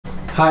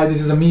Hi,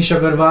 this is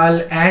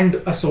Amish.aggarwala and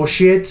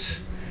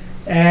Associates,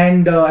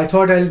 and I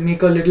thought I'll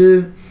make a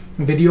little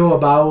video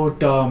about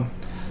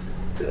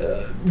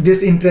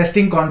this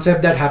interesting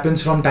concept that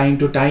happens from time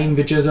to time,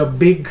 which is a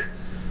big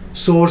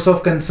source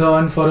of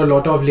concern for a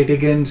lot of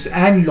litigants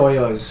and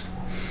lawyers.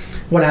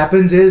 What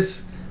happens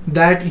is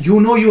that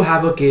you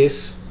have a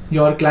case,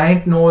 your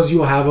client knows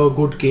you have a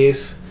good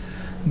case,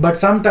 but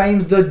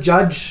sometimes the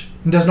judge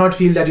does not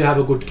feel that you have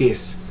a good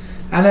case.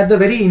 And at the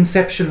very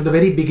inception, the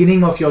very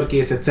beginning of your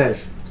case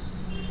itself,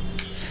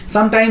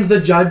 sometimes the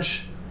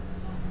judge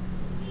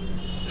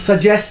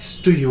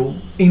suggests to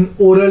you in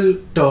oral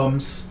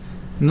terms,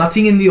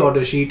 nothing in the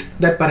order sheet,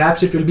 that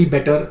perhaps it will be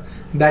better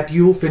that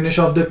you finish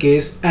off the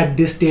case at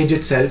this stage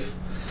itself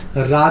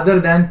rather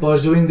than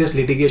pursuing this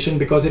litigation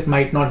because it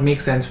might not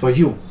make sense for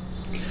you.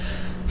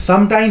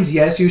 Sometimes,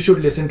 yes, you should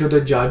listen to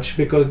the judge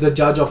because the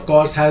judge, of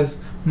course,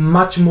 has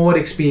much more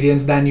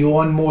experience than you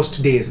on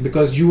most days,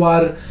 because you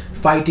are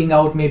fighting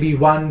out maybe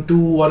 1,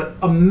 2 or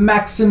a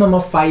maximum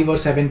of 5 or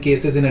 7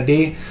 cases in a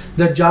day.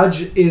 The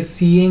judge is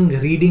seeing,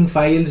 reading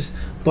files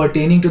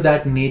pertaining to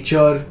that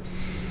nature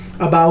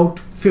about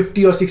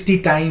 50 or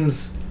 60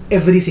 times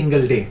every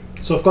single day.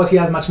 So of course he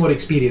has much more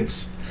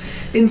experience.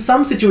 In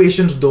some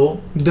situations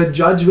though, the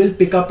judge will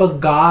pick up a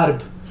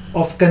garb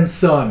of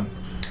concern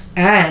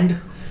and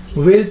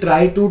will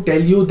try to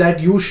tell you that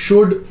you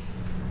should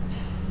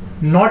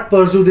not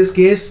pursue this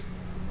case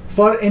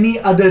for any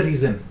other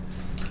reason.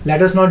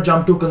 Let us not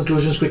jump to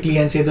conclusions quickly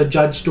and say the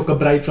judge took a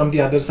bribe from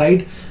the other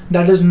side.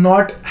 That does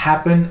not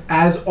happen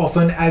as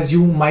often as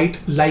you might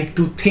like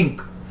to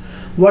think.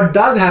 What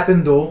does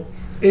happen though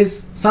is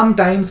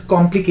sometimes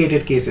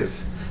complicated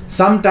cases,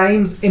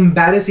 sometimes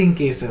embarrassing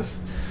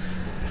cases.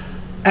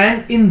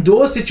 And in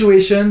those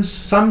situations,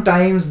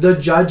 sometimes the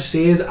judge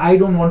says, I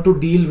don't want to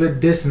deal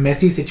with this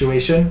messy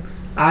situation.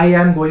 I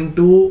am going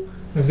to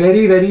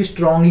very, very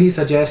strongly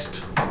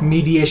suggest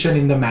mediation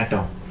in the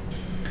matter.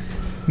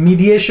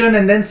 Mediation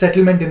and then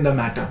settlement in the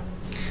matter.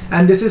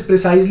 And this is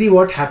precisely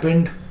what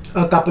happened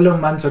a couple of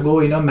months ago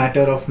in a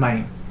matter of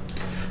mine.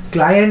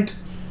 Client,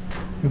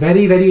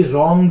 very, very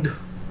wronged,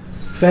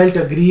 felt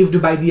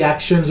aggrieved by the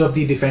actions of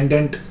the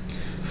defendant,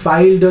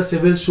 filed a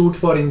civil suit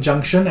for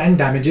injunction and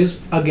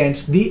damages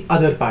against the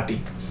other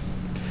party.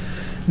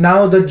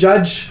 Now the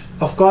judge,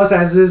 of course,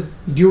 as is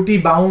duty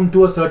bound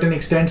to a certain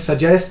extent,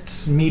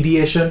 suggests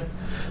mediation.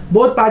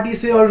 Both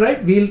parties say, all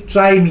right, we'll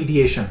try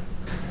mediation.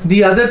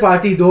 The other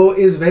party though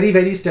is very,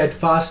 very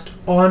steadfast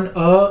on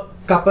a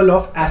couple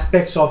of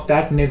aspects of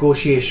that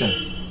negotiation.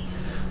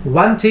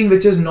 One thing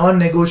which is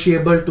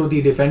non-negotiable to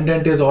the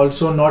defendant is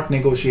also not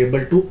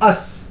negotiable to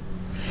us.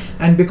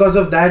 And because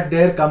of that,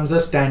 there comes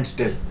a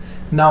standstill.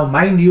 Now,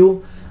 mind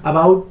you,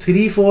 about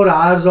 3-4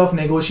 hours of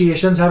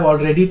negotiations have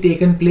already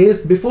taken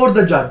place before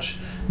the judge,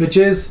 which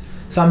is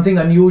something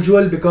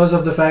unusual because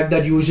of the fact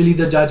that usually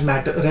the judge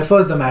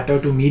refers the matter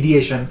to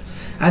mediation,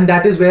 and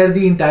that is where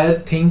the entire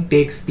thing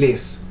takes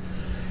place.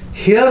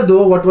 Here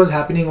though, what was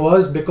happening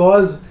was,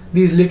 because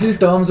these little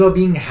terms were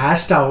being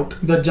hashed out,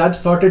 the judge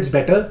thought it's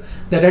better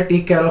that I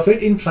take care of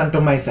it in front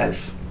of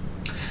myself.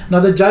 Now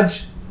the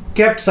judge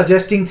kept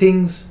suggesting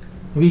things,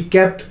 we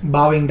kept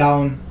bowing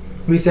down.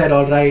 We said,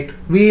 all right,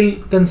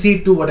 we'll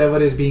concede to whatever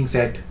is being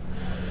said,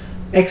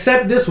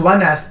 except this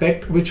one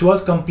aspect which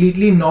was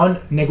completely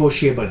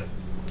non-negotiable.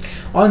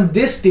 On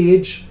this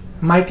stage,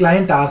 my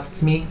client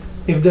asks me,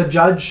 if the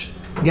judge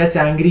gets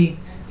angry,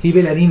 he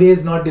will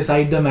anyways not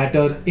decide the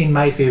matter in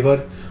my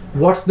favor.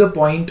 What's the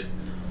point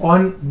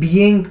on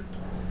being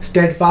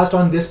steadfast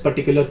on this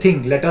particular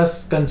thing? Let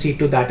us concede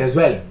to that as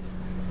well.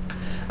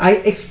 I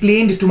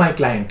explained to my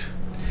client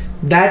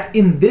that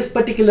in this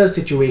particular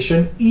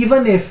situation,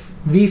 even if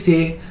we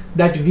say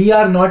that we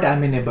are not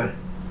amenable,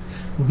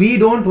 we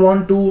don't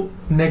want to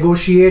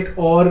negotiate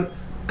or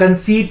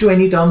concede to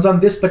any terms on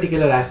this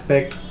particular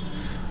aspect,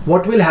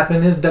 what will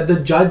happen is that the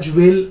judge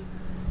will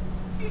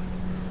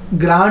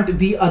grant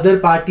the other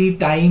party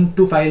time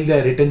to file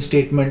their written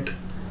statement,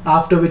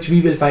 after which we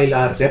will file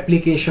our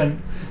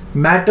replication.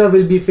 Matter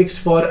will be fixed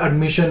for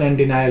admission and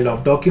denial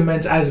of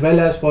documents as well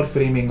as for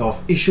framing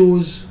of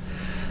issues.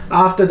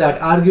 After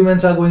that,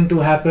 arguments are going to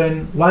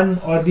happen. One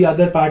or the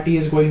other party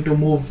is going to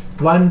move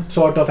one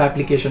sort of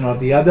application or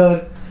the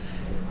other.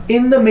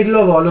 In the middle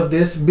of all of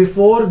this,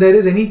 before there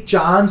is any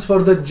chance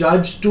for the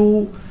judge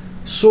to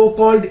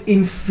so-called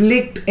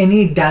inflict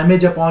any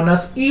damage upon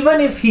us,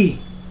 even if he,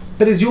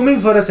 presuming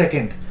for a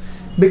second,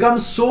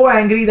 becomes so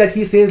angry that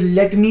he says,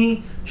 let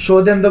me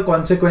show them the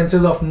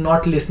consequences of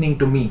not listening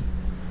to me,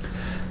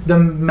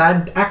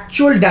 the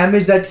actual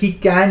damage that he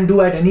can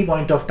do at any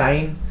point of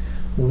time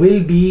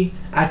will be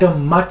at a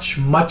much,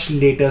 much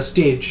later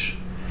stage.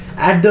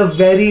 At the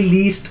very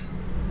least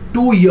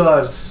 2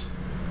 years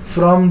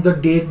from the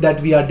date that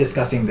we are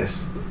discussing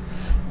this.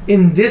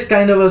 In this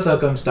kind of a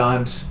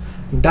circumstance,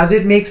 does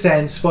it make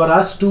sense for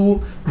us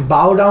to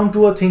bow down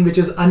to a thing which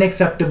is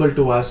unacceptable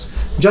to us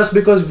just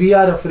because we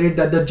are afraid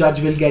that the judge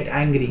will get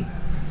angry?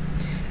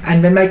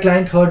 And when my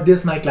client heard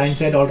this, my client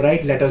said, all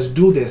right, let us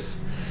do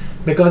this,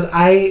 because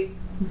I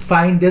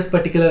find this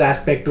particular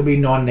aspect to be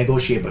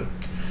non-negotiable.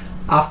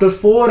 After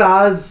 4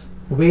 hours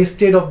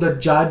wasted of the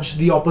judge,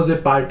 the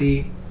opposite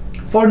party,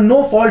 for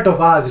no fault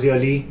of ours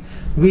really,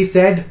 we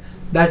said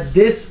that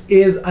this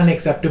is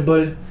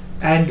unacceptable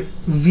and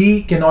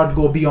we cannot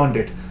go beyond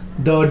it.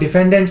 The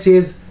defendant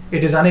says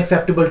it is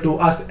unacceptable to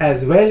us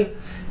as well,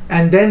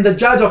 and then the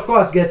judge of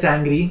course gets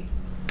angry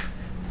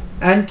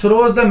and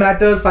throws the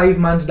matter 5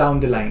 months down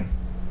the line,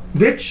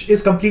 which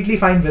is completely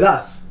fine with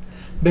us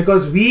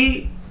because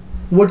we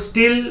would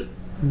still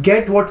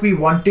get what we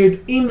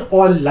wanted in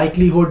all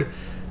likelihood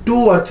 2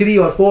 or 3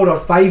 or 4 or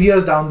 5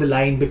 years down the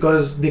line,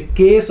 because the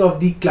case of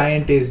the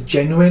client is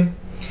genuine,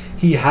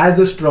 he has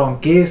a strong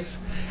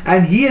case,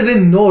 and he is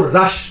in no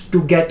rush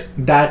to get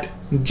that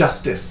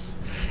justice.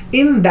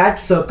 In that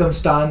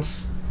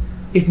circumstance,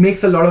 it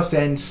makes a lot of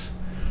sense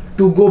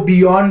to go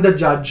beyond the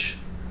judge,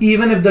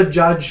 even if the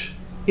judge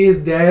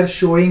is there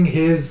showing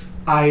his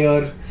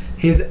ire,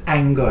 his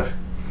anger.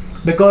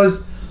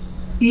 Because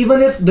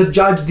even if the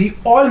judge, the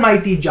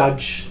almighty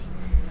judge,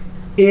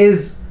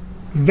 is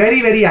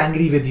very, very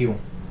angry with you,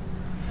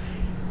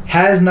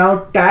 has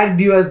now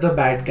tagged you as the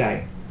bad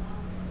guy,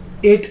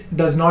 it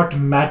does not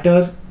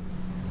matter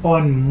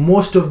on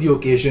most of the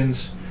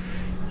occasions.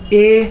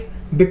 A,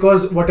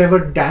 because whatever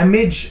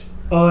damage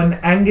an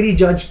angry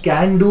judge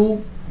can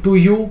do to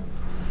you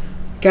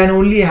can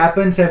only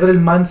happen several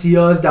months,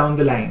 years down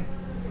the line.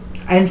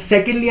 And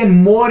secondly,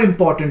 and more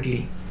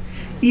importantly,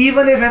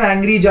 even if an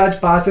angry judge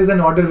passes an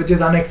order which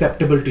is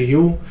unacceptable to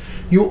you,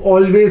 you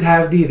always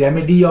have the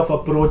remedy of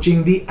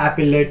approaching the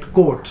appellate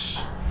courts.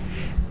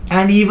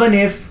 And even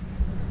if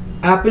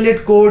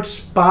appellate courts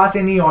pass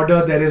any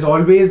order, there is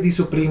always the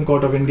Supreme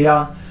Court of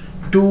India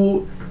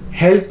to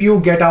help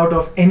you get out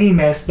of any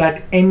mess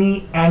that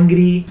any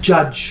angry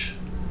judge,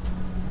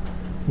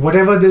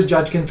 whatever this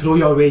judge can throw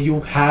your way,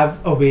 you have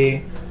a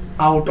way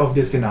out of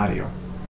this scenario.